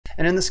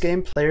And in this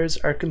game, players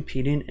are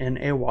competing in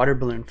a water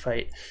balloon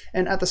fight.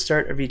 And at the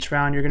start of each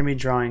round, you're going to be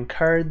drawing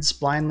cards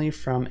blindly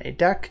from a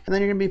deck, and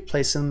then you're going to be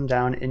placing them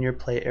down in your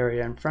play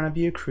area in front of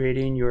you,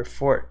 creating your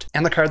fort.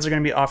 And the cards are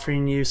going to be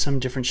offering you some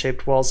different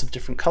shaped walls of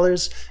different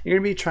colors. You're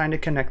going to be trying to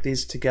connect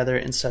these together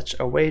in such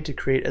a way to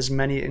create as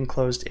many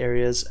enclosed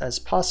areas as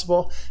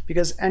possible,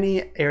 because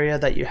any area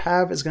that you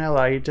have is going to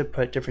allow you to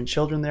put different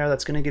children there.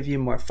 That's going to give you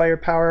more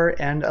firepower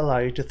and allow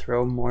you to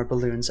throw more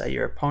balloons at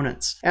your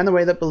opponents. And the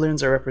way that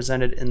balloons are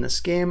represented in this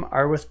game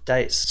are with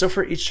dice. So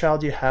for each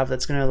child you have,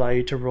 that's going to allow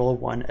you to roll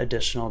one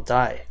additional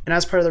die. And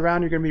as part of the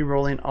round, you're going to be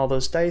rolling all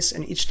those dice,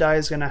 and each die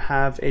is going to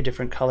have a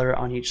different color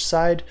on each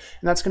side,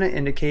 and that's going to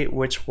indicate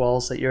which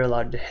walls that you're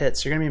allowed to hit.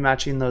 So you're going to be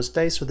matching those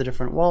dice with the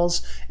different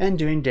walls and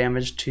doing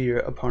damage to your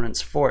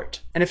opponent's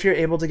fort. And if you're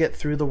able to get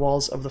through the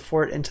walls of the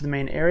fort into the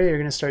main area, you're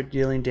going to start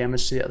dealing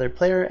damage to the other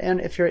player, and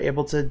if you're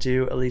able to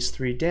do at least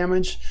 3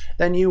 damage,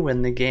 then you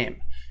win the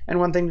game. And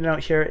one thing to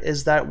note here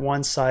is that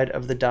one side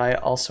of the die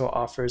also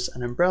offers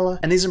an umbrella,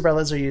 and these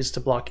umbrellas are used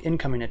to block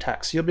incoming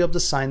attacks. So you'll be able to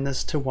assign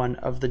this to one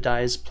of the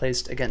dies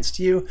placed against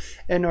you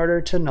in order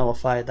to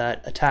nullify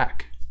that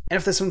attack. And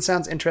if this one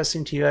sounds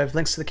interesting to you, I have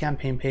links to the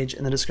campaign page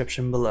in the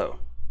description below.